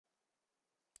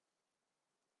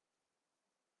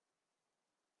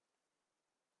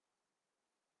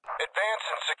Advance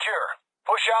and secure.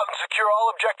 Push out and secure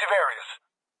all objective areas.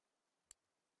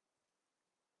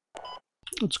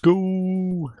 Let's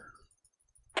go.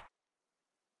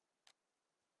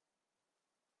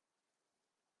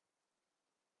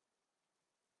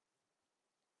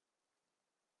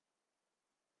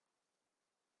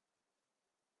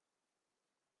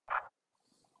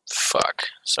 Fuck.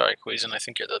 Sorry, Queason. I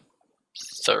think you're the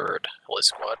third heli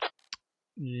squad.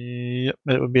 Yep,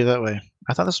 it would be that way.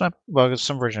 I thought this map, well,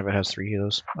 some version of it has 3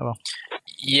 helos. Oh well.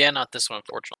 Yeah, not this one,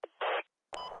 unfortunately.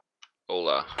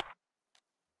 Hola.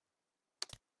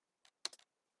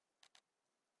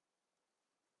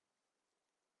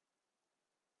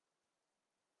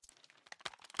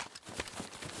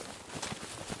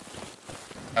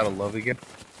 Out of love again.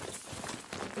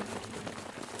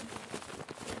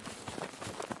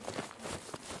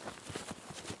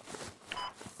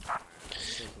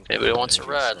 If anybody wants a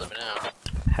ride, let me know.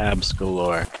 Habs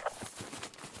galore.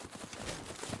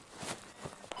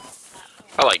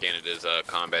 I like Canada's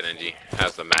combat NG.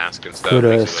 Has the mask and stuff.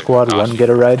 Could squad 1 get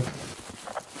a ride?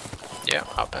 Yeah,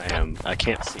 hop in. I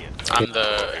can't see it. I'm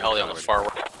the heli on the far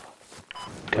right.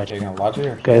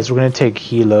 Gotcha. Guys, we're gonna take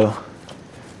helo.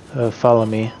 Follow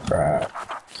me.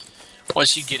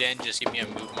 Once you get in, just give me a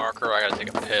move marker. I gotta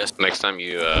take a piss. Next time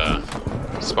you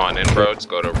spawn in, bro, just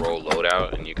go to roll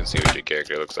loadout and you can see what your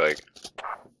character looks like.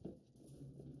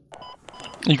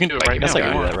 You can do it right now. That's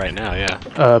like do that right now, yeah.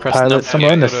 Pilot,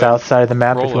 somewhere on the south side of the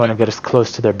map if you want to get us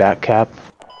close to their back cap.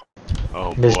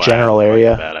 Oh, in this boy, general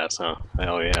area. Badass, huh?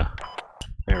 Hell yeah.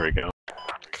 There we go.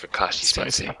 Kakashi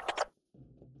Spicy.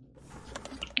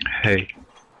 Hey.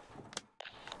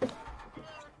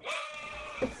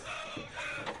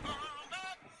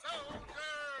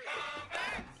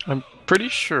 I'm pretty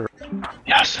sure.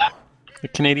 Yes. The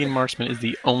Canadian marksman is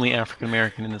the only African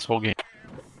American in this whole game.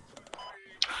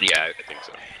 Yeah, I think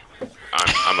so.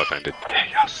 I'm offended.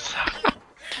 Yes.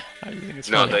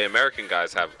 No, funny? the American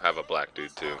guys have a black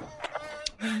dude too.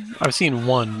 I've seen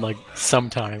one, like,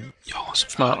 sometime.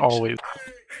 It's not always.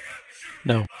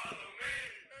 No.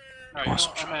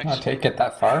 I'll take it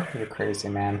that far? You're crazy,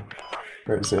 man.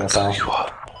 Crazy, that's all.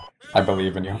 I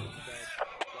believe in you.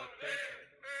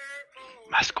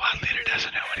 My squad leader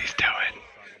doesn't know what he's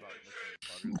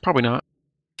doing. Probably not.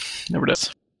 Never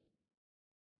does.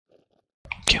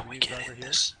 Can we get in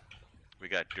this? We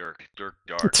got Dirk Dart.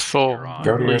 It's full.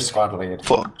 Go to your squad lead.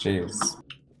 Fuck. Jeez.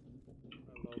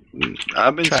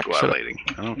 I've been Track, squad shut up. leading.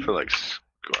 I don't feel like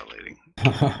squad leading.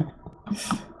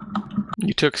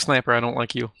 You took sniper, I don't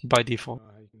like you, by default.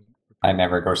 I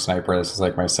never go sniper. This is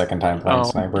like my second time playing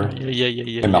sniper.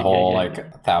 Yeah. In the whole, like,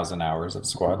 1,000 hours of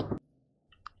squad.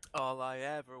 All I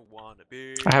ever wanna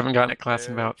be. I haven't gotten a class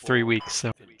in about 3 weeks,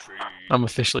 so I'm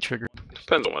officially triggered.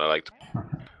 Depends on what I like.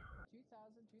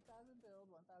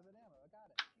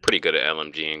 Pretty good at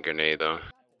LMG and grenade though.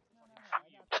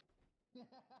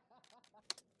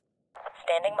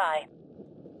 Standing by.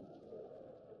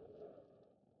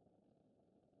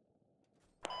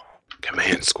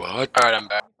 Command squad. Alright, I'm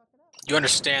back. You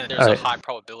understand that there's Alright. a high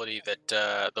probability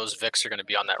that those Vics are going to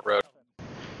be on that road.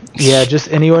 Yeah, just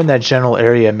anywhere in that general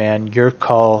area, man. Your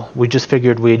call. We just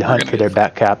figured we'd hunt for their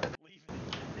back cap.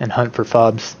 And hunt for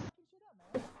fobs.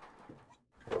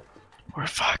 We're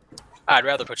fucked. I'd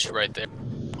rather put you right there.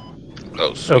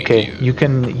 Oh, sweet. Okay, you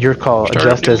can. Your call. Start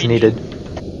Adjust as needed.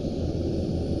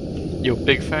 Yo,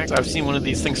 big fact, I've seen one of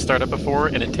these things start up before,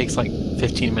 and it takes like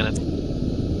 15 minutes.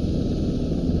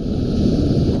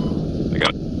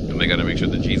 They gotta make sure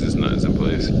the Jesus nut is in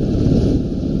place.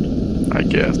 I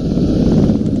guess.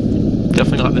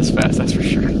 Definitely not this fast, that's for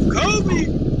sure. Kobe!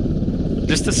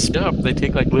 Just to stop, they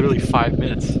take like literally 5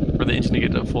 minutes for the engine to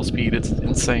get to full speed. It's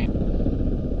insane.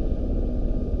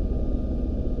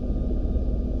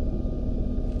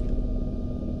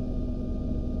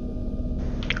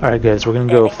 Alright guys, we're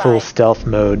gonna go full stealth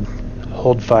mode.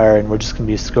 Hold fire and we're just gonna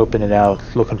be scoping it out,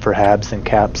 looking for habs and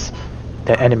caps.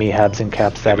 The enemy habs and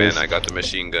caps, Hey that man, is. I got the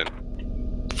machine gun.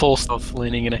 Full stealth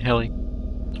landing in a heli.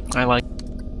 I like.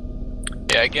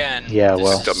 Yeah, again. Yeah, this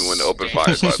well. is Tell me when to open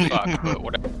fire so I leave. fuck, but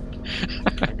whatever.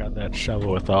 I got that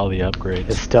shovel with all the upgrades.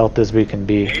 As stealth as we can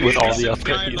be. With all the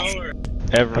Flying upgrades. lower.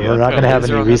 Every We're not gonna have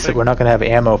laser any on that reset. thing? We're not gonna have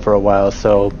ammo for a while,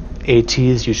 so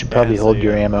ATs, you should probably Yeah, so hold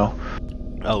your yeah. ammo.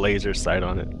 a laser sight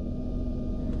on it.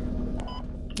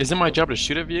 Isn't my job to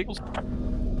shoot at vehicles?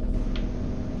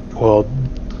 Well,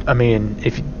 I mean,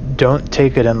 if you don't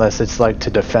take it unless it's like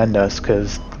to defend us,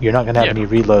 because you're not gonna have Yeah. any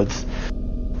reloads.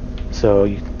 So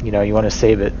you know you want to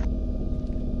save it.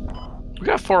 We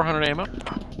got 400 ammo.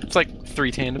 It's like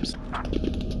 3 tandems.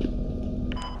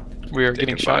 We are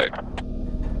getting Taking shot.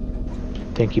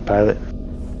 Thank you, pilot.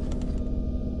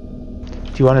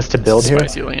 you want us to build here?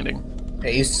 Spicy landing.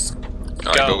 Ace.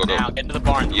 Alright, Go, go. now. Get into the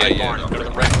barn. Yeah, Red yeah, barn. go. Go to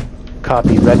the red.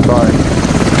 Copy, red barn.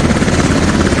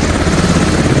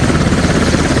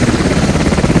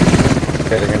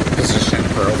 Getting in position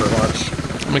for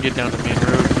Overwatch. I'm gonna get down to the main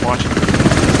road and watch it.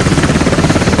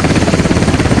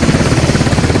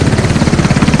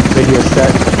 Radio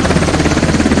set.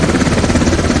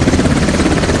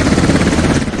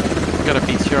 Got a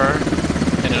BTR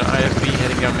and an IFV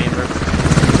heading down main road.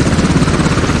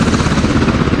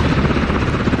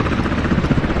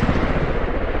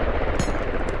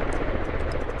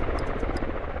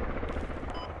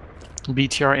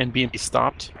 BTR and BMP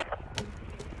stopped.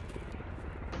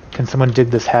 Can someone dig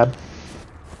this hab?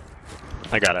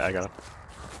 I got it.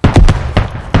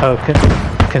 Oh,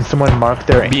 can someone mark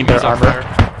their BMP's on armor?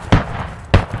 fire.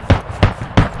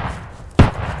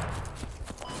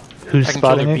 Who's I can kill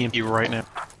spotting their it? BMP right now.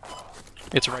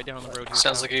 It's right down the road here.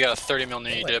 Sounds like you got a 30 mil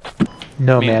near you, dip.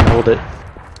 No, Me. man, hold it.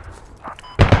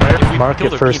 If we Mark kill it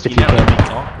their first BMP if you now, can. that'd be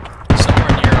all.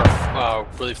 Somewhere near our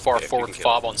really far Yeah, if you forward can kill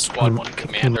fob on squad Mm, 1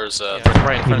 command, there's a. Yeah,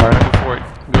 right in front of Mark. it before it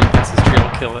goes past this tree, will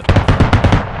kill it.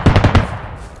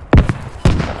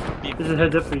 This is a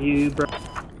heads up for you, bro.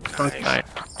 Nice.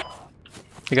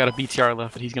 I got a BTR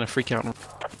left, but he's gonna freak out.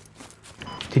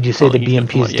 Did you say the he's gonna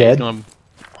BMP is yeah, dead?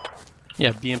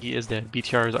 Yeah, BMP is dead.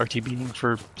 BTR is RTBing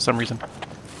for some reason.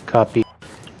 Copy.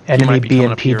 Enemy might be coming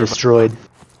up BMP here, but- destroyed.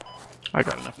 I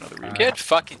got enough another reason. Good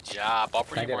fucking job. I'll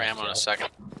bring I you get more it, ammo in Joe. a second.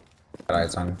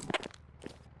 Eyes on.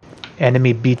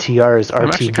 Enemy BTR is I'm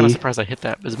actually kind of RTB. surprised I hit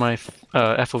that because my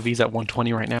FOV's at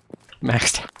 120 right now.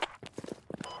 Maxed.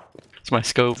 So my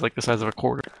scope's like the size of a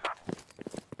quarter.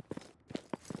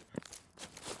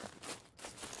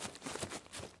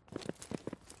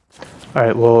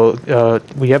 Alright, well,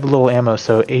 we have a little ammo,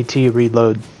 so AT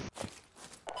reload.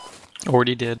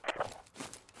 Already did.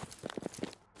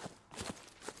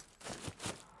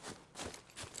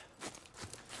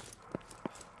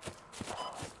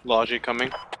 Logic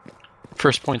coming.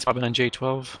 First point's probably on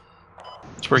J12.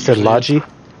 That's where You said usually is. Logi?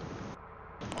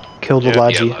 Kill the Yeah,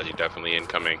 Logi. Logi definitely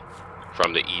incoming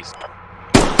from the east.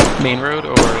 Main road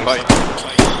or Jib,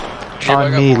 I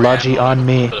On got me, more Logi, ammo. on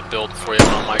me. Put a build for you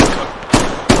on my cook.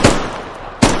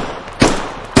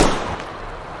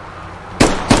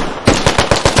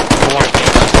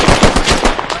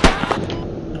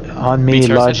 On me, BTR's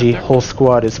headed Logi. there? Whole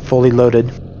squad is fully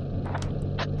loaded.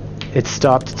 It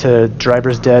stopped to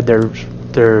driver's dead,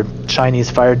 their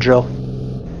Chinese fire drill.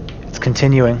 It's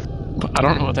continuing. I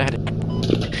don't know what that is.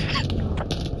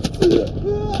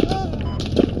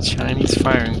 Chinese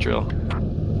firing drill.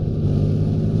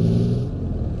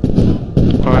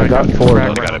 Oh, I got four.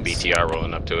 frag They got a rounds. BTR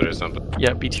rolling up to it or something. Yeah,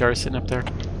 BTR is sitting up there.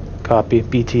 Copy.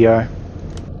 BTR.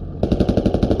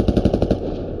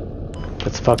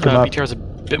 Let's fuck him up. BTR's a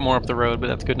bit more up the road, but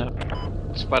that's good enough.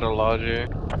 Spot a Logic.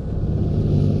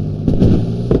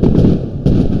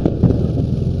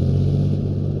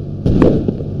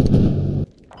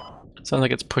 Sounds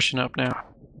like it's pushing up now.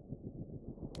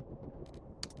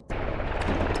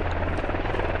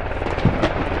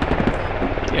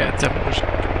 Yeah, it's definitely pushing.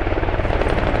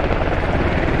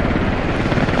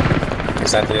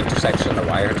 Is that the intersection, the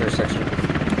wire intersection?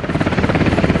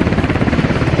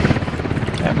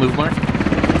 Yeah, move mark.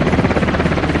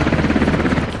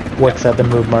 What's at the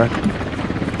move mark?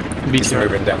 He's BTR.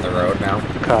 moving down the road now.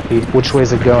 Copy. Which way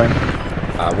is it going?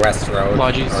 West road.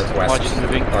 Logi's- Northwest. Logi's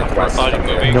moving. Northwest. Logi from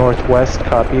there. moving. Northwest,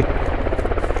 copy.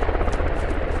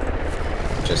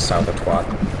 Just south of Twat.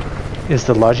 Is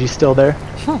the Logi still there?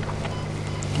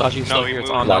 Logi's No, still he here, it's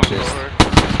moved on Logi's. over.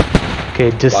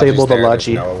 Okay, disable the Logi's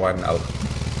Logi. there, there's no one out.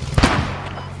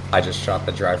 I just shot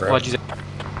the driver out. Logi's.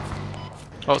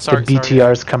 Oh, The sorry.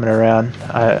 BTR's coming around.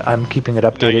 I'm keeping it No,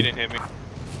 you updated. didn't hit me.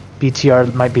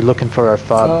 BTR might be looking for our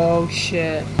fob. Oh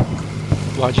shit.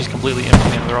 Logi's completely empty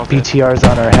now. They're all dead. BTR's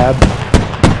on our hab.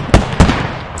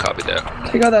 Copy that.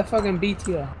 Take out that fucking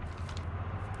BTR.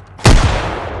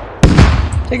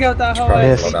 Take out that whole probably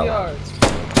ass missed. BTR.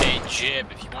 Hey,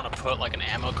 Jib, if you want to put like an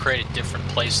ammo crate at different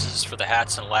places for the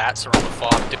hats and lats around the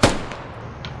fob,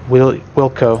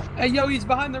 Wilco. Hey yo, he's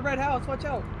behind the red house. Watch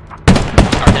out.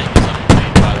 our tank is on the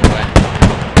main, by the way.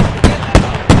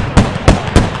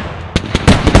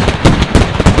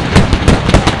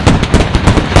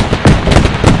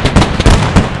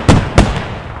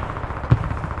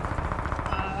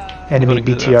 Enemy Loading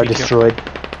to the BTR BTR. destroyed.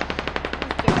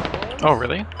 Oh,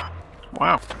 really?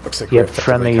 Wow. Looks like we Yep, effectively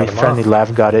friendly cut him friendly off.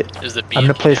 lav got it. Is the I'm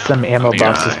gonna BMP place down? some ammo Yeah,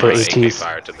 boxes for AK ATs.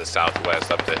 fire to the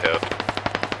southwest up the hill.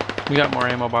 We got more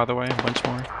ammo, by the way. A bunch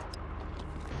more.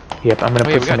 Yep, I'm gonna Oh,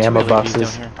 yeah, put we some got ammo two LEVs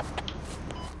boxes. down here.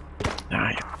 Ah,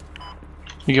 yeah.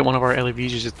 You get one of our LEVs,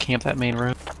 you just camp that main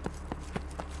road.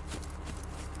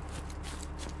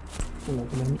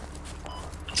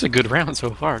 It's a good round so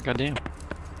far, goddamn.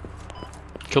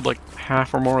 Killed like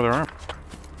half or more of their arm.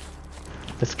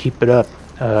 Let's keep it up.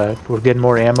 We're getting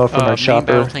more ammo from our Main chopper.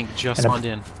 battle tank just and a- spawned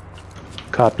in.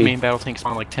 Copy. Main battle tank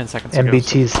spawned like 10 seconds ago.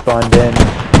 MBTs spawned in.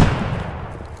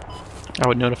 I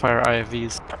would notify our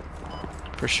IFVs.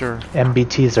 For sure.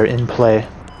 MBTs are in play.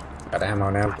 Got ammo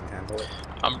now. Can handle it.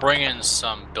 I'm bringing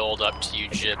some build up to you,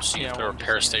 Jib, so you can put a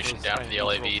repair station down to the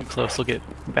LAV. Close, they'll get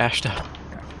bashed up.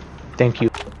 Thank you.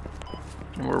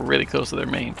 And we're really close to their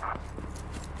main.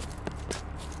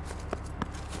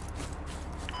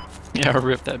 Yeah,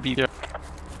 rip that BTR.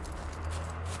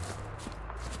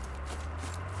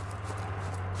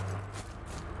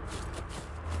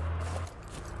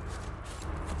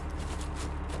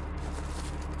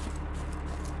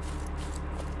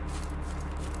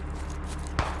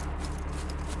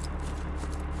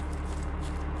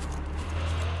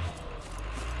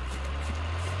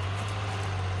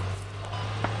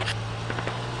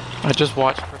 I just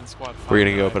watched Friend Squad. We're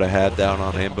gonna go put a hat down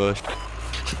on ambush.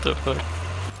 What the fuck?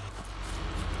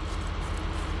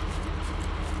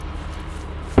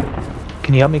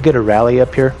 Can you help me get a rally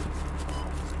up here?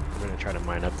 We're gonna try to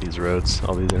mine up these roads,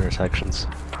 all these intersections.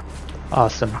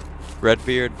 Awesome.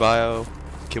 Redbeard, Bio,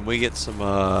 can we get some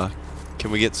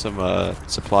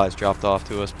supplies dropped off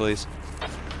to us, please?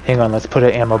 Hang on, let's put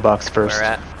an ammo box first. Where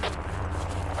at?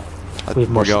 We have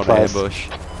more We're going supplies. to ambush.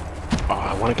 Oh,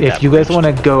 I want to get If you guys want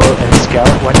to go and scout,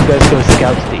 why don't you guys go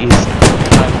scout to the east?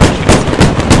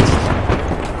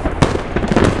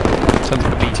 Sends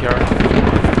the BTR.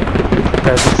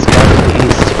 Guys, scout to the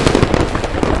east.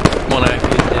 One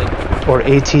IFV is dead. Or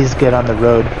ATs get on the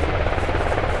road.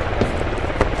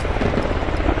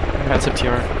 That's a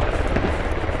TR.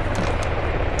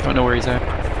 Don't know where he's at.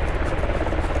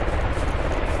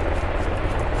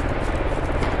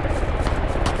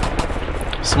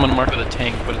 Someone marked with a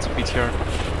tank, but it's a BTR.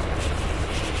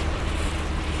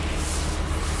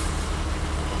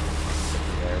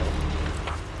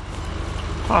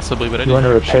 Possibly, but I You want a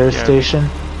didn't repair check, yeah. station?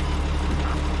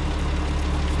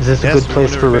 Is this a good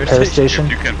place for a repair station?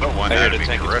 If you can put one there, it'd be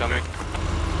terrific.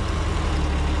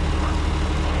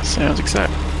 Sounds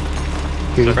exciting.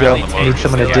 Here you go. Need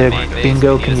someone to dig.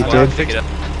 Bingo, can you dig? You're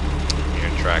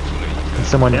in tracks. Can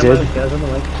someone dig?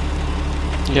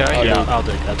 Yeah, I hear you. I'll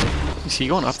dig. Is he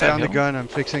going up Stay that on hill? the gun, I'm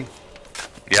fixing.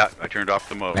 Yeah, I turned off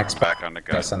the motor. Next Back on the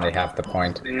gun. Guess and they have the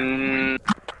point.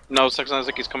 No, 6 sounds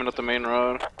like he's coming up the main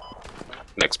road.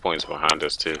 Next point's behind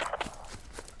us too.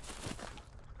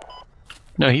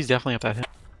 No, he's definitely up that hill.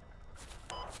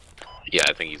 Yeah,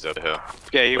 I think he's up the hill.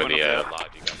 Yeah, he But went yeah, up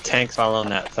logic. Tank following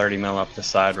that 30 mil up the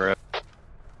side road.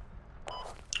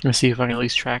 Let me see if I can at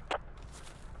least track.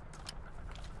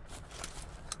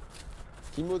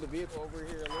 Can you move the vehicle over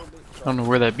here a little bit? I don't know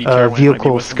where that BTR went. Might be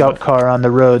Vehicle, with him, scout but- car on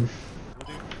the road.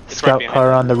 Scout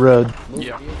car on the road.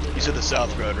 Yeah. He's at the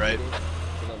south road, right?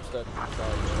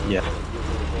 Yeah.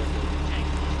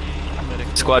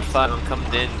 Squad 5, I'm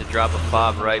coming in to drop a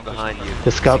fob right behind you.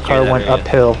 The scout car went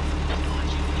uphill.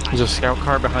 There's a scout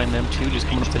car behind them too, just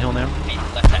coming up the hill now.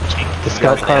 The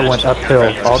scout car went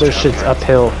uphill. All their shit's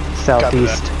uphill,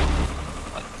 southeast.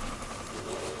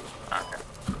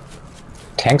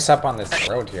 Tank's up on this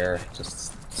road here,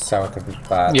 just south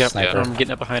of Yep, Sniper. I'm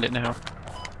getting up behind it now.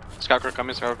 Scout car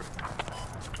coming, Scout car.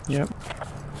 Yep.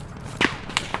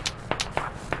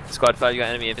 Squad 5, you got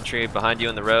enemy infantry behind you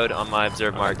on the road on my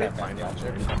observed mark. Can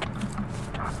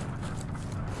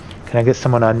I get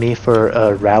someone on me for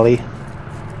a rally?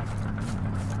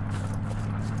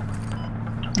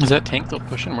 Is that tank still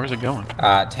pushing? Where's it going?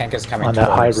 Tank is coming On that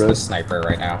high towards the road. Sniper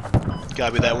right now.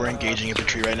 Copy that, we're engaging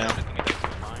infantry right now.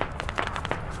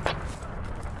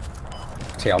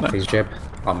 TL, please, Jib.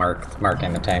 I'll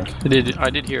marking the tank. I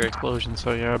did hear explosion,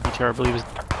 so yeah, BTR I believe is.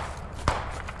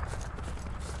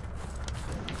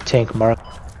 Tank mark.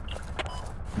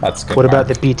 That's good. What about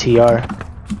mark. the BTR?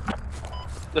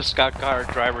 The scout car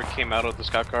driver came out of the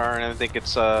scout car, and I think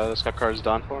it's the scout car is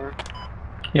done for.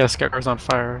 Yeah, scout car's on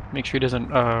fire. Make sure he doesn't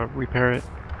repair it.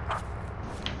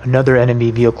 Another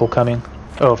enemy vehicle coming.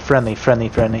 Oh, friendly.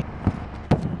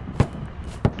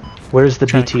 Where's the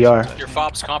BTR? Your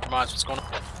fob's compromised. What's going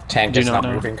on? Tank Do is not not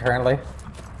know. moving currently.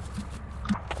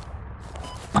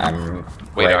 I'm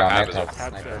Wait, right our on hab it. is That's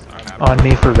up. Sniper. On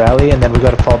me for rally, and then we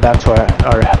gotta fall back to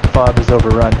our fob is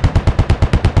overrun.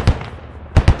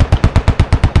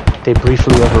 They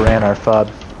briefly overran our fob.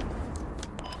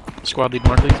 Squad lead,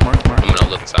 mark please. Mark. I'm gonna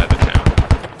look inside the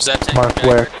town. Is that tank? Mark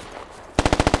where?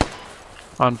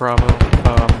 On Bravo.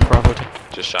 Bravo.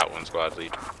 Just shot one squad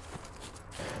lead.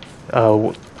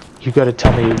 You gotta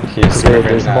tell me, He's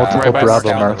there's moving, multiple right by Bravo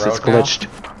down the marks, it's road now. glitched.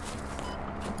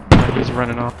 He's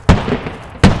running off.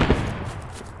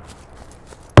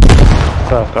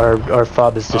 Fuck, our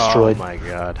fob is destroyed. Oh my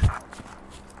god.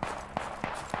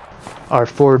 Our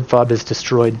forward fob is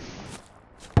destroyed.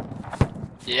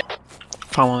 Yeah.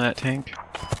 Follow that tank.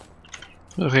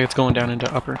 Okay, it's going down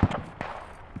into upper.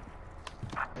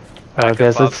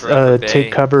 Guys, let's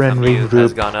take cover and Has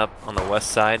regroup. gone up on the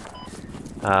west side.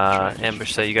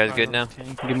 Ambush, so you guys good now?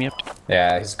 Give me up.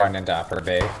 Yeah, he's going into Upper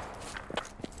Bay.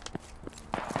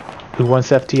 Who wants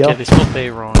FTL? Yeah, they spelled Bay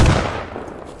wrong.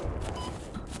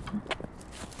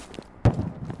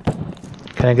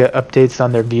 Can I get updates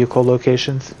on their vehicle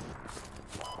locations?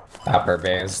 Upper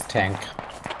Bay is tank.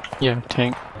 Yeah,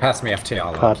 tank. Pass me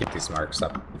FTL, I'll keep these marks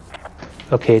up.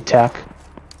 Okay, TAC.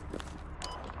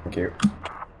 Thank you.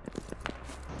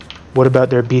 What about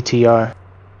their BTR?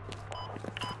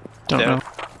 Don't know.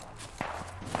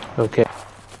 Okay.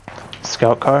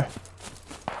 Scout car?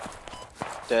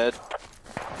 Dead.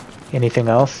 Anything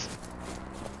else?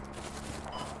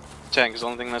 Tank is the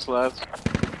only thing that's left.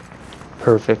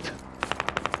 Perfect.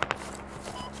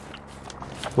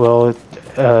 Well,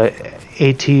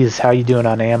 ATs, how you doing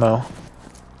on ammo?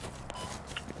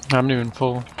 I'm doing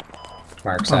full.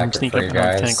 Mark's I'm accurate sneaking for you up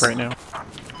on the guys. tank right now.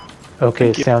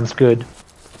 Okay, sounds good.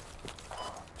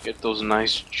 Get those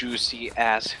nice juicy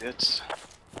ass hits.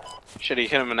 Should he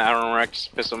hit him in the Iron Rack,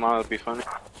 just piss him off, it'd be funny.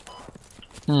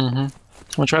 Mm-hmm.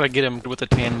 I'll try to get him with the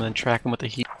tandem and then track him with the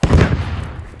heat.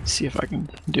 See if I can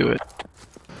do it.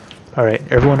 Alright,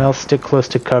 everyone else stick close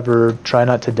to cover. Try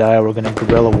not to die. We're gonna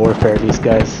guerrilla warfare these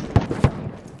guys.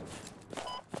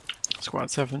 Squad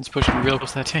 7's pushing real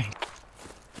close to that tank.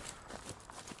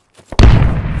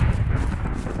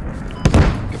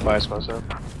 Goodbye, Squad 7.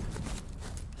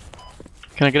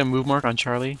 Can I get a move mark on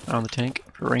Charlie on the tank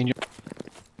for Ranger?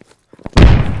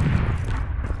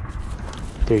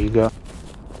 There you go.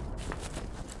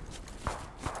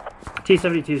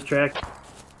 T-72's tracked.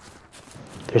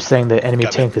 They're saying the enemy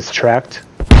tank is tracked.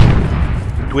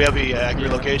 Do we have the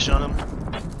accurate location on them?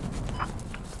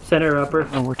 Center upper.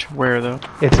 No, where though?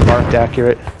 It's marked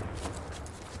accurate.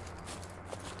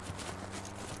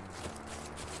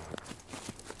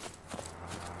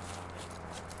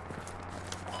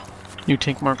 New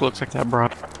tank mark looks like that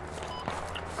broad.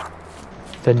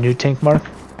 The new tank mark?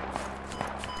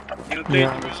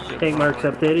 Yeah. Tank marks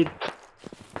updated.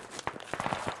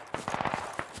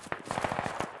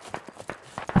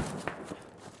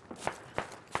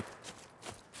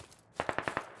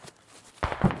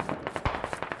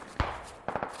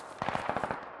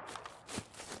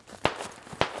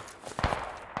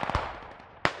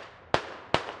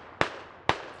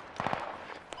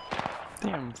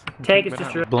 Damn. Tank is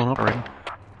destroyed. Blown up already.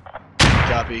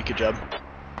 Copy, good job.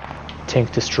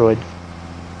 Tank destroyed.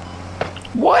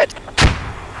 What?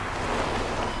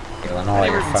 Illinois,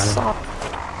 you're fun.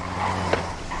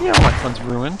 Yeah, all my fun's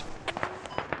ruined.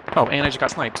 Oh, and I just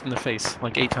got sniped in the face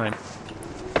like 8 times.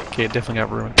 Okay, it definitely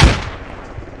got ruined.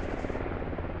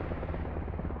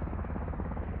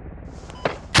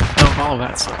 Oh, all of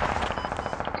that stuff.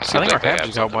 I think our hatch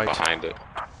just got wiped. Behind it.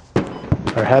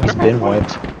 Our hab's been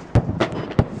wiped.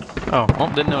 Oh, well,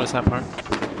 didn't notice that part.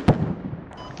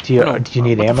 Do you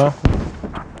need ammo?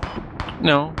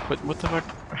 No, but what the fuck?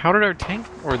 How did our tank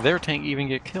or their tank even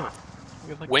get killed? We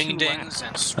had, like, 2 Wingdings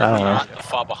and laps. swimming on the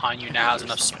far behind you now has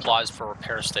enough supplies for a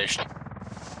repair station.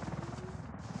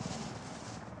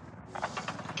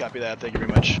 Copy that, thank you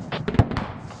very much.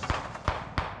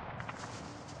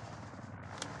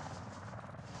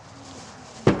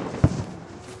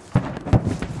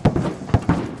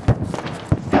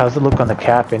 How's it look on the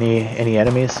cap? Any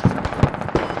enemies?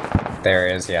 There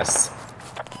is, yes.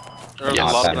 There's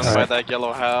Yes, a lot of them that's by right. that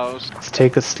yellow house. Let's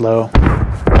take it slow.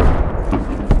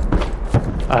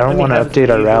 I don't want to update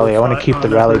our rally. I want to keep the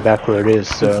rally back where it is,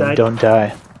 so Inside. don't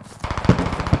die.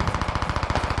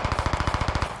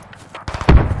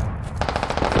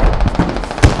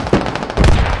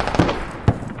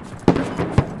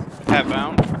 Hat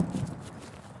bound.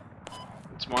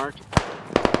 It's marked.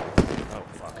 Oh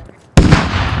fuck.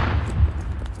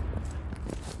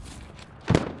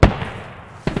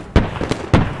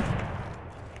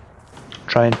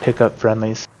 Try and pick up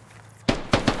friendlies.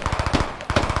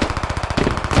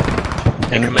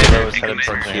 And Commander, if you can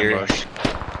secure.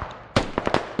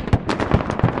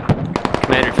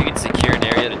 Commander, if you can secure an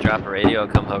area to drop a radio, I'll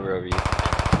come hover over you.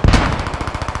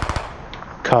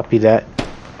 Copy that.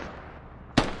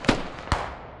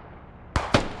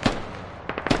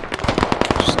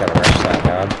 Just gotta rush that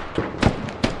dog.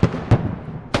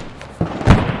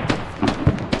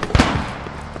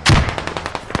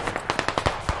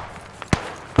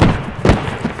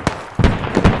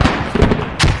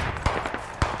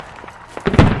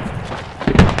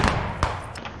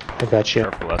 got you.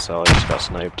 Careful, SL, I just got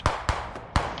sniped.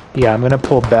 Yeah, I'm gonna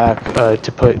pull back can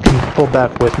you pull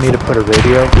back with me to put a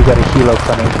radio? We got a helo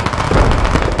coming.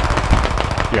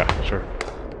 Yeah, sure.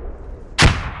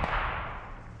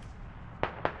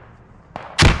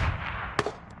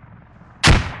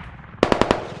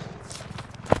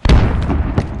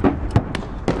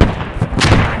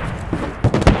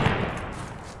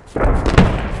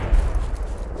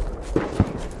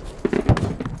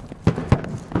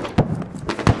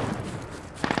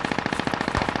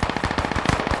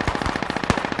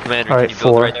 Commander, Alright, can you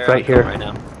build 4, right there? right here. Right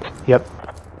now. Yep.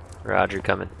 Roger,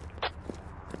 coming.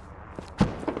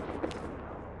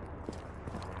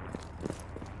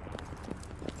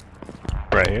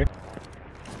 Right here.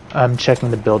 I'm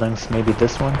checking the buildings. Maybe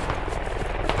this one.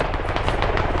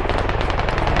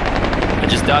 I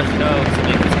just dodged it out, so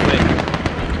make this quick.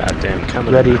 Goddamn,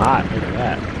 coming Ready. in hot. Look at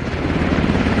that.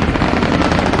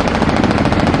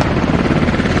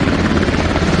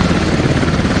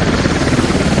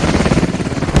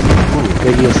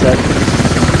 Radio set.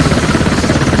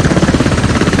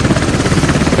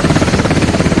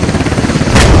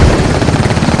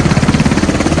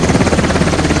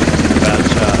 Bad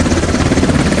shot.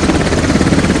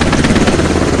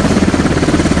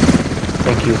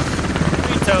 Thank you.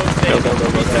 3 toes, baby. Go, go, go, go,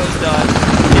 3 go. toes dodged.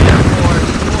 Yeah,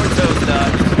 4 toes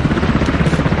dodged.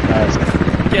 Nice.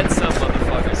 Get some,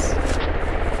 motherfuckers.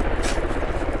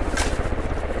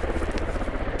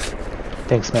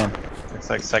 Thanks, man. Looks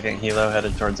like second helo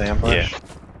headed towards ambush. Yeah.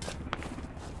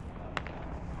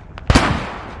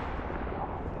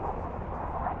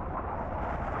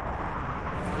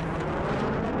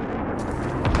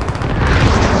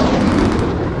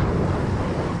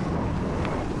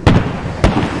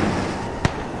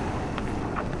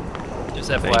 Just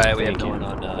FYI, we have no one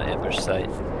on ambush site.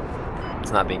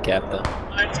 It's not being capped though.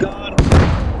 Mine's gone.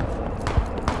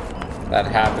 That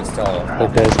hab is still. Hey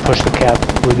guys, push the cap.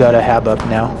 We got a hab up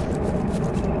now.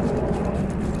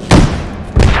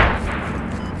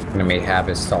 Enemy hab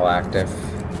is still active.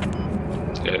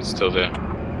 Yeah, it's still there.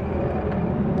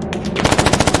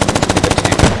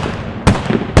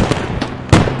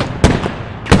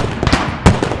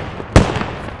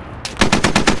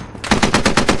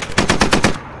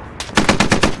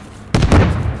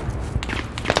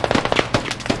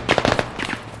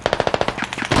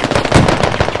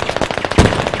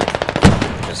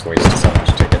 Just wasted so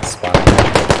much to get spawned.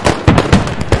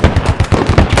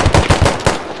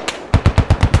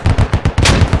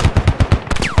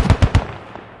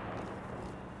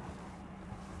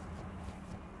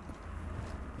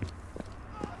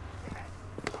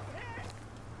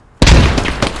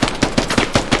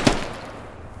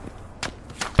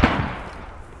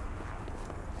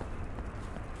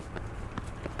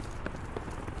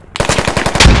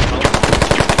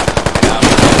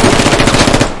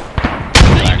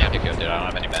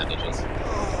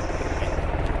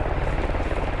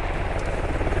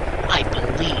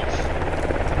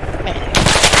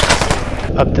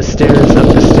 Up the stairs,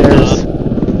 up the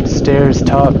stairs. Stairs,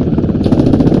 top.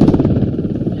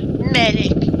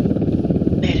 Medic.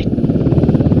 Medic.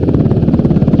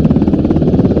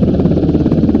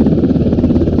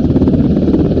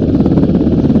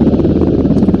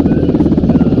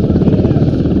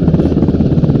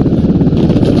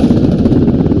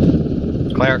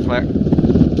 Clear, clear.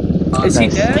 Is he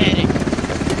dead? Medic.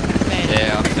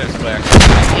 Yeah, upstairs clear.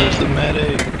 Where's the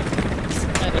medic?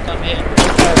 Medic, I'm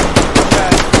here.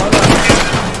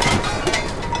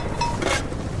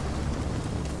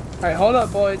 Alright, hold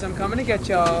up, boys. I'm coming to get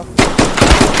y'all.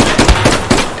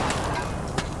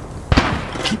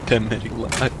 Keep that medic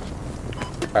alive.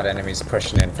 Got enemies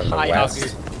pushing in from the west.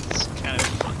 It's kind of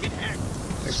fucking hack.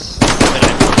 But I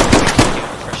get in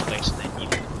the first place and then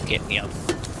you get me up.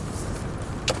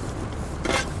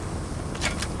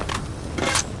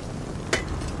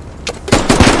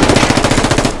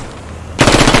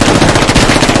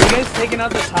 Are you guys taking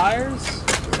out the tires?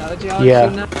 Is that what y'all Yeah. are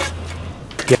doing now?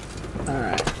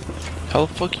 Alright. How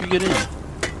the fuck you get in?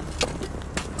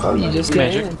 Oh, you just get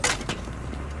Magic. in.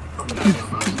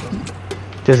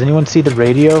 Does anyone see the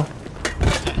radio?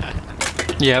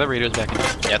 Yeah, the radio's back in.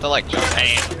 You have to like jump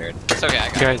in. Weird. It's okay, I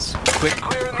got it. Guys, quick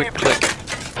click.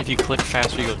 If you click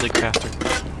faster, you go click faster.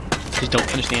 Just don't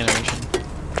finish the animation.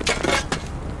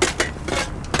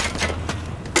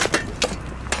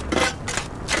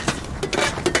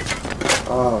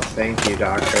 Oh, thank you,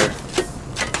 doctor.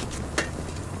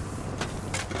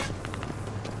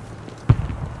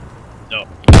 No.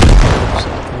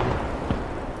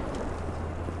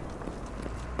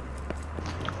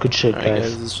 Good shit, Alright guys.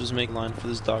 guys, let's just make line for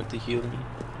this dog to heal me.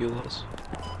 Heal us.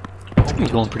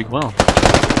 He's going pretty well.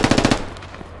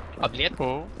 Obligate.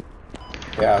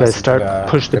 Yeah, Guys,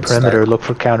 push the perimeter, look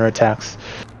for counterattacks.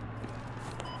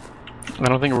 I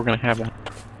don't think we're gonna have that.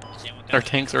 Our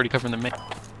tank's already covering the main,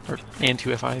 and 2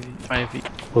 FIV.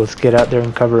 Well, let's get out there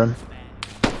and cover him.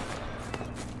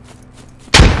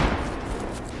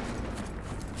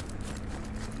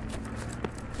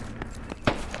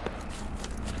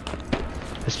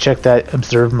 Let's check that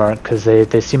observe mark, because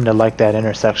they seem to like that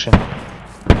intersection.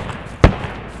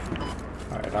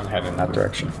 Alright, I'm heading that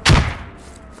direction.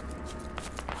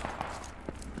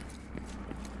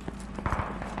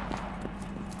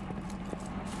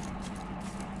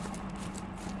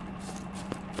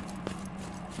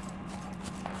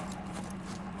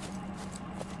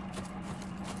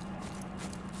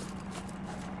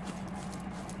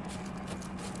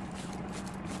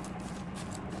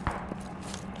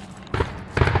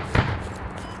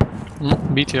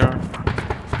 BTR.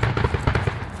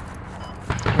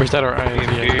 Or is that our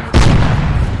IAV?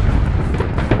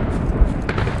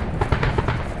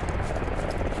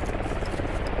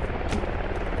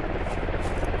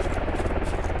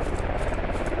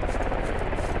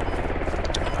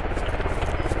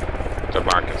 They're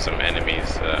marking some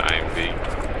enemies, IMV.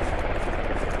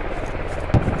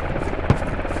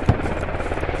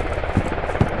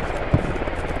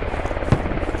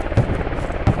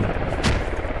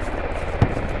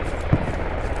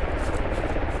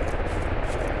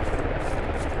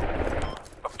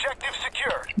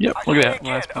 Yep, look at that,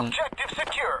 last point. Objective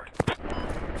secured.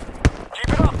 Keep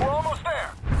it up, we're almost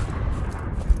there.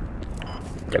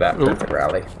 Get that perfect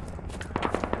rally.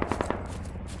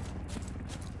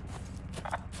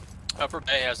 Upper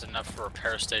Bay has enough for a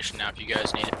repair station now if you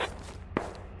guys need it.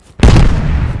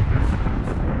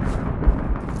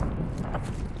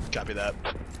 Copy that.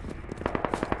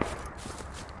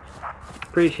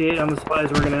 Appreciate it. On the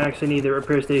supplies, we're gonna actually need the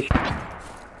repair station.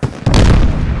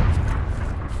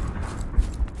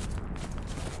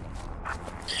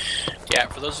 Yeah,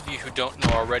 for those of you who don't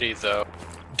know already though,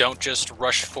 don't just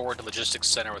rush forward to Logistics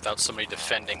Center without somebody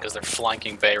defending because they're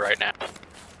flanking Bay right now.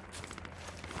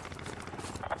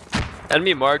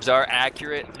 Enemy marks are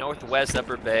accurate. Northwest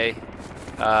Upper Bay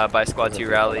by Squad 2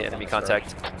 rally. Enemy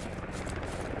contact.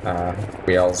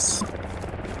 Wheels.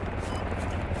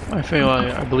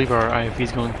 I believe our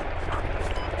IFV's going.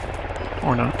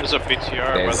 Or not. There's a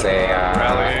BTR There's by the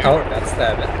rally. Oh, that's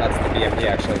the BMP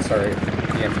actually, sorry.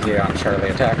 BMP on Charlie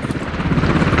attack.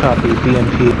 Copy,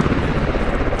 BMP.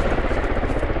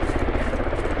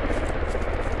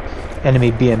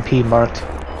 Enemy BMP marked.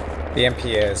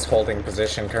 BMP is holding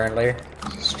position currently.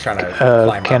 Just trying to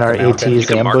climb can up our the mountain. ATs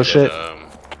ambush it?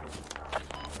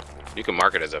 You can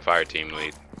mark it as a fire team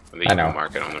lead. I know. You can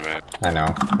mark it on the map. I know.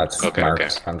 That's okay, marked.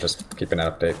 okay. I'm just keeping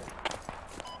an update.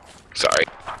 Sorry.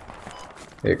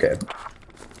 You're good.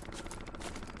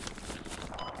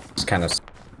 Just kind of.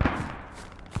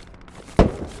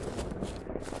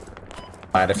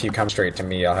 If you come straight to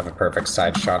me, I'll have a perfect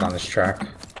side shot on this track.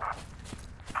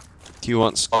 Do you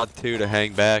want Squad 2 to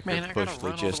hang back Man, or I push gotta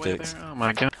run logistics? all the way there. Oh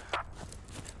my god.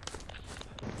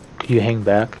 Could you hang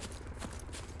back?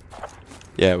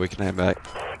 Yeah, we can hang back.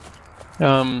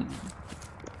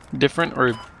 Different,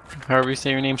 or however you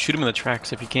say your name, shoot him in the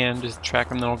tracks if you can. Just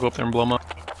track him, then I'll go up there and blow him up.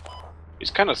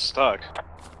 He's kind of stuck.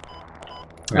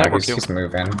 No, he's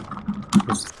moving.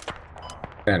 He's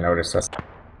gonna notice us.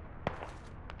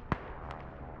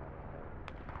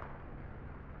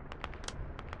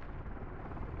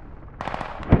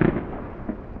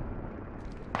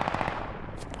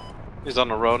 He's on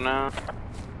the road now.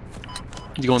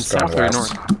 You going south or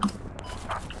north?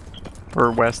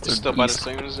 Or west He's or still by the east?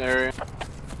 same area.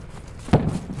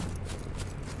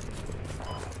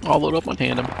 I'll load up on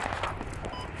tandem.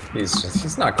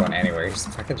 He's not going anywhere. He's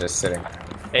fucking just sitting.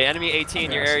 Hey, enemy 18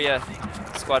 in your area.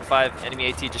 Squad 5, enemy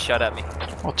 18 just shot at me.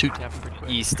 I'll two tap him pretty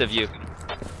quick. East of you.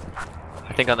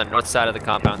 I think on the north side of the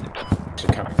compound.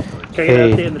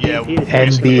 Hey,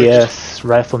 NBS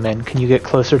Rifleman, can you get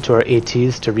closer to our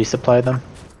ATs to resupply them?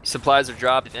 Supplies are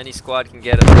dropped. If any squad can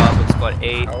get a swap of Squad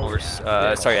 8 or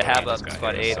sorry, a half up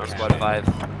Squad 8 or Squad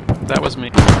 5. That was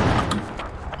me.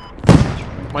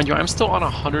 Mind you, I'm still on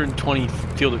 120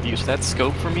 field of view, so that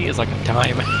scope for me is like a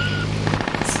dime.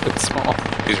 it's small.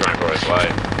 He's running for his life.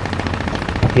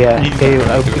 Yeah, He's hey,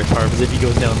 not too far, because if he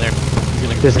goes down there, he's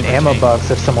gonna there's an ammo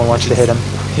box if someone wants to hit him.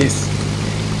 He's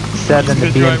 7, the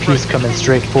BMP's coming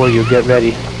straight for you, get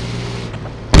ready.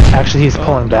 Actually, he's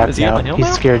pulling back is he on the now. hill He's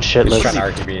now? scared shitless. He's trying to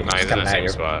RTB. No, he's in the same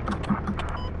spot.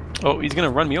 Oh, he's gonna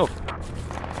run me over.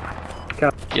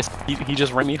 Yes, he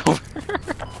just ran me over.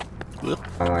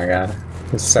 Oh my god.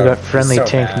 He's We got friendly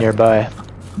tank bad. nearby.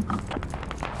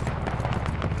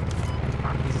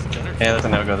 Yeah, there's a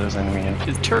no-go, there's an enemy in.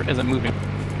 His turret isn't moving.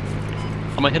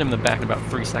 I'm gonna hit him in the back in about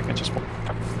 3 seconds. Just what?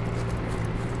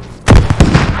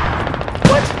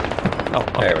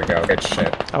 Oh, There we go. Good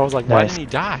shit. I was like, why Nice. didn't he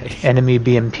die? Enemy BMP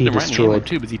There might be ammo destroyed.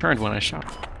 too, but he turned when I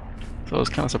shot. So I was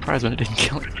kind of surprised when it didn't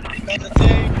kill him.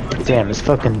 Damn, there's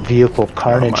fucking vehicle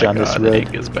carnage on this The road.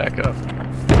 egg is back up.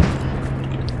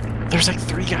 There's like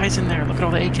 3 guys in there. Look at all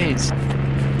the AKs.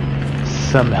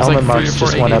 Some There's helmet like 3 or marks 4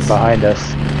 just went up AKs. behind us.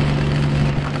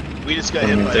 We just got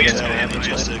hit by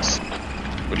logistics.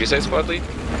 What'd you say, squad lead?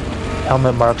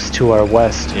 Helmet marks to our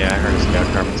west. Yeah, I heard a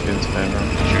scout car was being spammed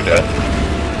around. Shoot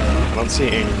that. I don't see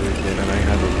any movement, and I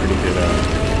have a pretty good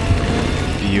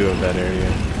view of that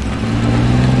area.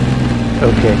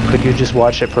 Okay, could you just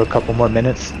watch it for a couple more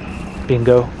minutes?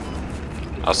 Bingo.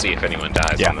 I'll see if anyone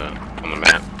dies on the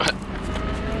map.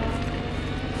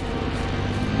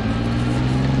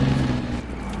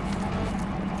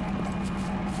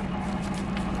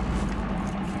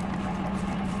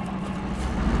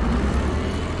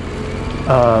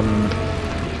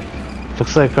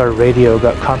 Looks like our radio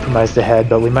got compromised ahead,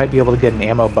 but we might be able to get an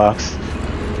ammo box.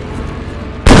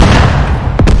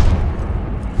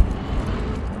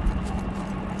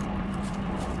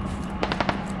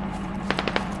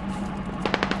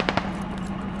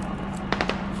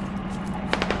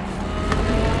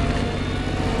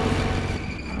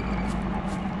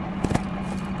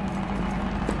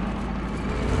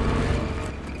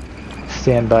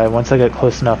 Stand by. Once I get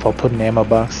close enough, I'll put an ammo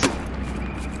box.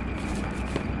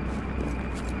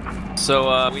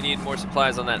 So we need more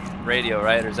supplies on that radio,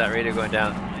 right? Or is that radio going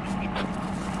down?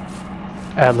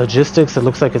 At logistics, it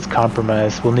looks like it's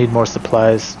compromised. We'll need more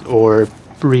supplies or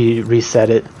reset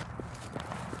it.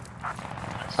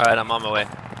 Alright, I'm on my way.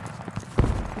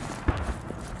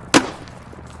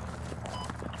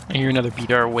 I hear another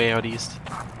BDR way out east.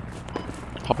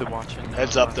 Probably watching.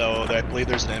 Heads up though, I believe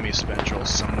there's an enemy spectral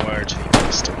somewhere to the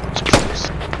east of logistics.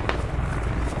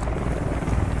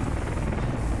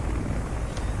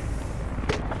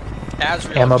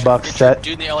 Azrael, Ammo box get your set.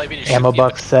 dude in the LAV to shoot Ammo you.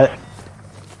 box set.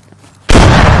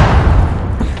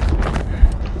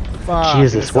 Fuck,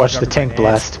 Jesus, this watch sucks the up tank my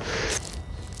ass. blast.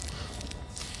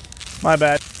 My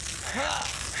bad.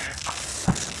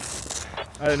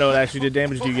 I didn't know it actually did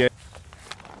damage to you guys.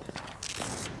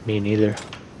 Me neither.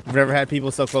 I've never had people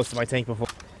so close to my tank before.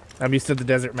 I'm used to the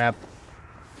desert map.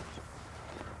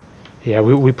 Yeah,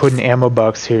 we put an ammo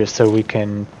box here so we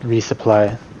can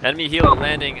resupply. Enemy helo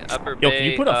landing upper Yo, bay. can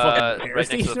you put a fucking air right next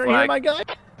to station the right here, flag. my guy?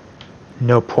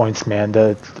 No points, man.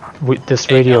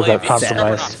 This radio got LAV, not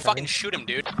compromised. fucking shoot him,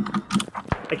 dude.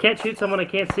 I can't shoot someone I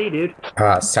can't see, dude.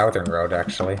 Southern Road,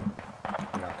 actually.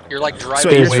 You're like driving So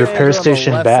There's away. repair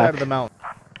station back.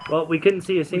 Well, we couldn't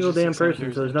see a single damn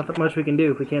person, so there's nothing much we can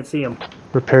do if we can't see them.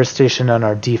 Repair station on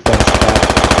our defense back.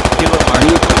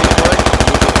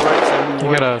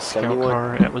 You got a scout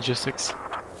car at logistics.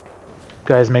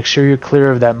 Guys, make sure you're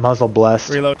clear of that muzzle blast.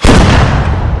 Reload.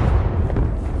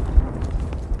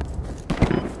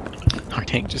 Our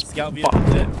tank just Scout bopped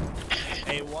vehicle it.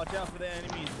 Hey, watch out for the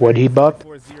enemies. What'd he bop?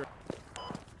 40.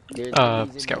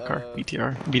 Scout car,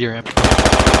 BTR app.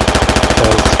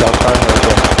 Scout car,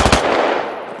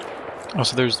 okay.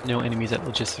 Also, there's no enemies at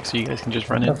logistics, so you guys can just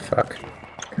run in. What the fuck?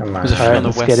 Come on. There's a few Alright, on the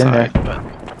let's west get in side, there.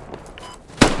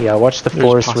 but Yeah, watch the There's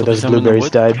forest where possibly those some in the blueberries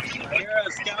wood. died.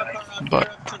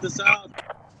 but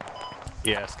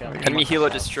Yeah, scout. Enemy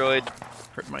helo destroyed.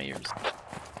 hurt my ears.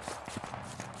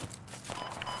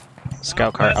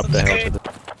 Scout car up the hill to the.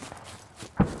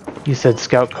 You said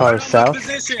scout car south?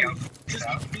 Position.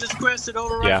 Just crested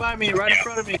over right Yeah. by me, right in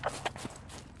front of me.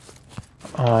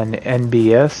 On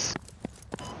NBS?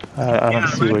 I don't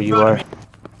see where you are.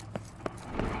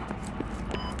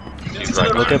 He's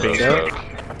right Look at behind Bingo. Rose Road.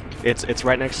 It's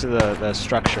right next to the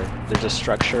structure. There's a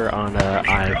structure on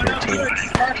I-13.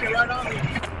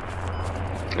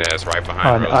 Yeah, it's right behind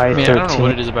On Rose I Road. mean, I don't know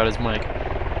what I-13. it is about his mic,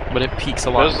 but it peaks a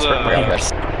lot. There's It's hurt my a-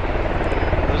 ears.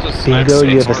 Bingo,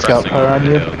 you have a It's scout pressing car on over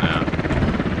the you? hill now.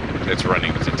 It's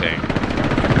running with the tank.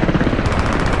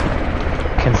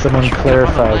 Can someone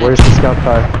clarify, where's the scout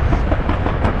car?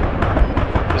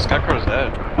 The scout car's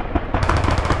dead.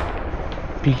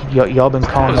 Y'all been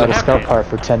calling What out is a scout happening? car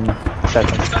for 10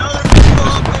 seconds.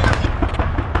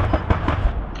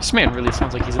 This man really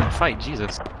sounds like he's in a fight.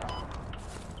 Jesus.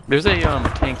 There's a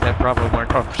tank at Bravo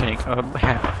Mark. Oh, tank.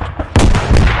 Hat.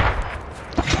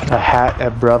 A hat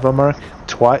at Bravo Mark?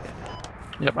 Twat?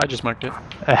 Yep, I just marked it.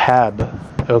 A hab.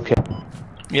 Okay.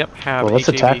 Yep, have. Well, let's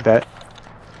HAV. attack that.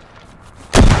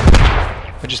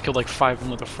 I just killed like 5 of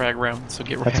them with a frag round, so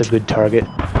get That's ready. a good target.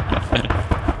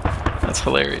 That's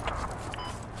hilarious.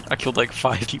 I killed like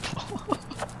 5 people.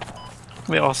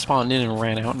 They all spawned in and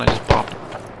ran out, and I just popped.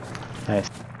 Nice.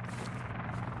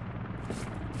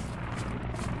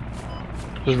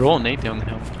 Just roll a nade down the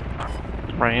hill.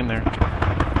 Right in there.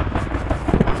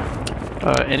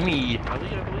 Enemy.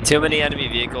 Too many enemy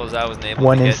vehicles. I wasn't able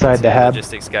One to get inside to the hab.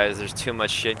 logistics, guys. There's too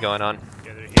much shit going on.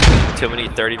 Too many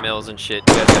 30 mils and shit.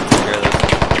 You guys have to take care of those.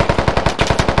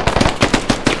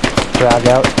 Frag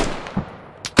out.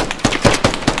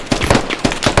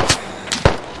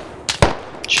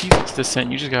 Jesus,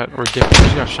 Descent, you just got, or Dip, you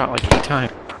just got shot like 8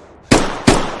 times.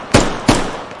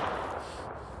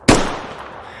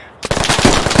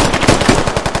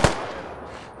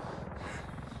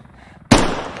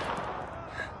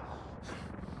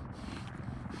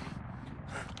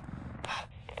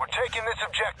 We're taking this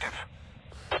objective.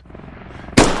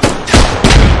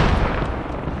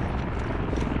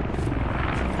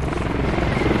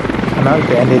 I'm out of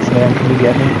band-aids, man. Can you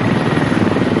get me?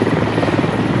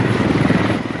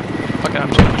 Fuck it, I'm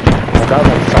just... I got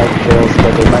like 5 kills,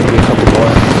 but there might be a couple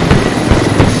more.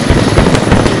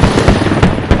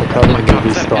 They'll probably be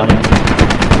respawning.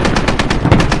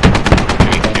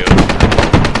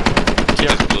 He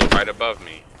just blew right above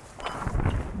me.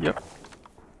 Yep.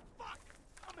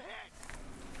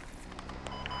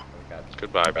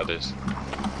 Goodbye, brothers. I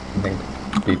think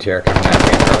BTR coming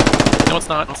at me, bro. No, it's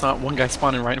not. It's not. One guy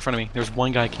spawning right in front of me. There's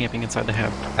one guy camping inside the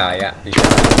hab. Yeah,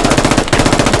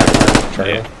 BTR.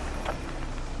 Yeah.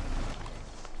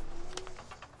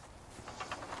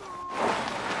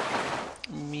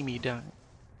 Mimi died.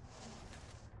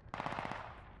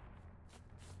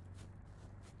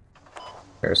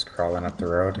 There's crawling up the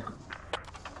road.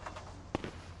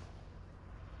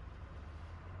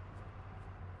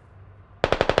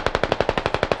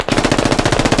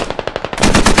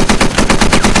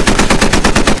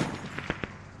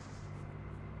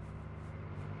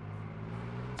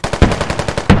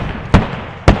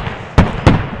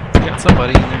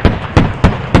 Somebody in there.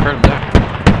 Heard him die.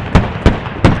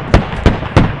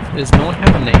 Does no one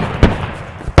have a name?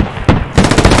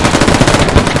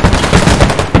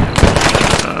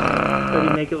 Ready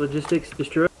to make it logistics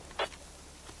destroy?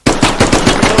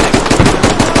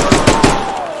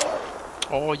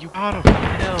 Oh, you got him.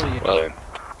 Hell yeah. Well,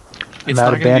 I'm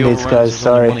out of band-aids, guys.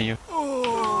 Sorry.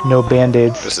 No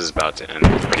band-aids. this is about to end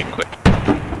pretty quick.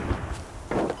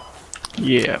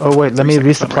 Yeah. Oh wait, let me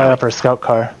resupply up our scout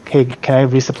car. Okay, can I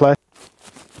resupply?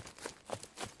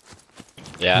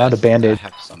 Yeah. I'm out of band-aid. I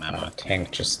have some ammo. Tank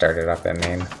just started up at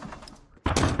main. Yeah.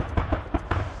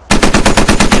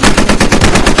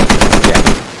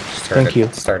 Just heard Thank you.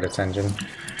 Start its engine.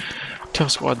 Tell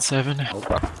Squad 7. No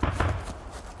problem.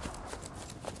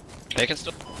 They can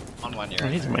still on one year. I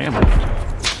need some ammo.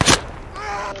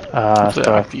 Sorry.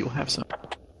 After you'll have some.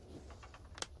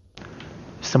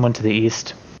 Someone to the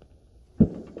east.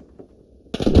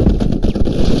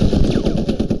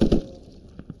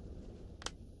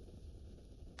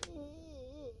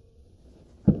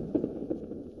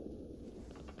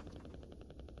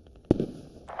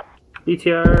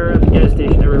 BTR at the gas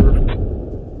station at River.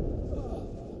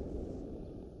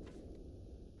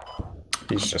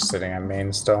 He's just sitting on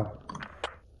main still.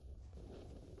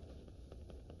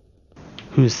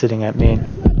 Who's sitting at main?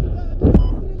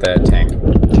 The tank.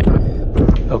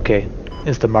 Okay.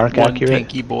 Is the mark One accurate?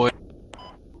 tanky boy.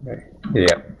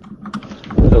 Yep.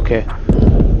 Okay.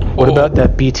 What about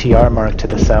that BTR mark to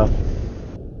the south?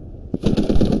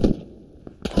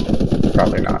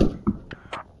 Probably not.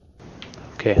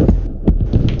 Okay.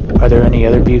 Are there any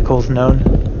other vehicles known?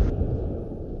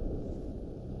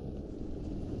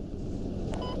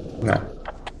 No.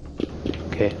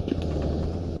 Okay.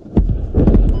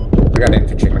 We got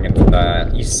infantry coming in from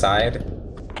the east side.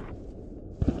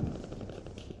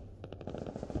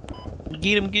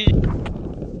 Get him, get him.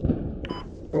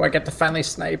 Oh, I get to finally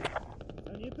snipe.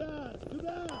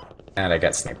 And I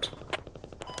get sniped.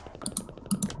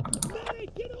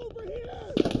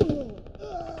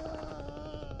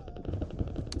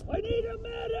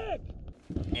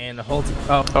 And the whole team.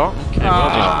 Oh, okay. Well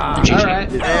done. GG.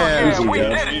 Alright. Yeah, we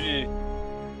did it.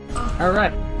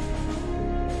 Alright.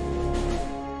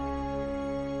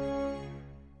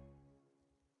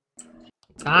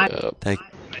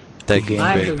 Thank you for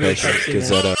I'm being the real patient. Pepsi Gives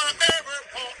man. that up.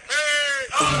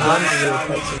 I'm the real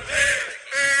Pepsi.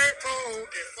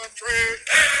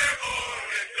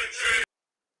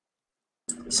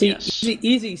 See,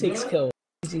 easy 6 kills.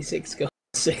 Easy 6 kills.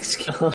 6 kills.